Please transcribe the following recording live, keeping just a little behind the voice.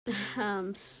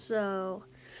So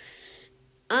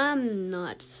I'm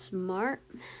not smart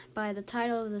by the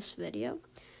title of this video.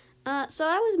 So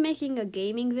I was making a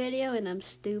gaming video and I'm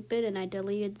stupid and I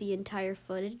deleted the entire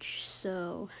footage,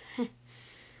 so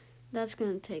that's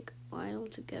gonna take a while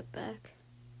to get back.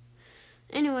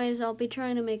 Anyways, I'll be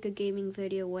trying to make a gaming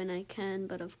video when I can,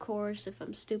 but of course, if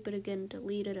I'm stupid again and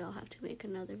delete it, I'll have to make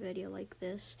another video like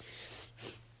this.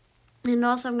 And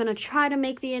also, I'm gonna try to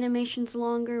make the animations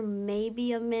longer,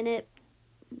 maybe a minute,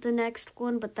 the next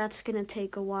one, but that's gonna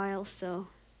take a while, so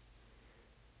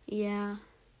yeah.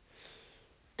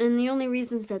 And the only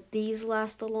reasons that these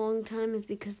last a long time is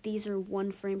because these are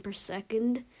 1 frame per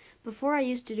second. Before I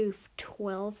used to do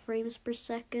 12 frames per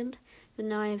second, but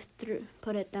now I've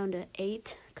put it down to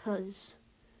 8, cause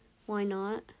why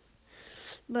not?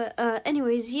 But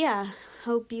anyways, yeah,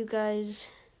 hope you guys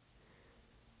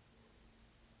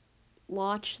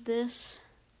watch this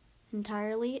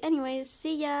entirely. Anyways,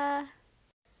 see ya!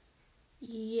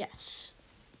 Yes.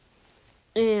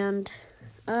 And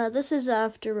this is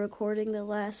after recording the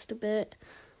last bit.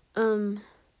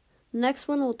 Next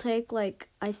one will take, like,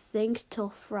 I think till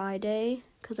Friday,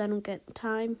 because I don't get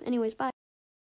time. Anyways, bye.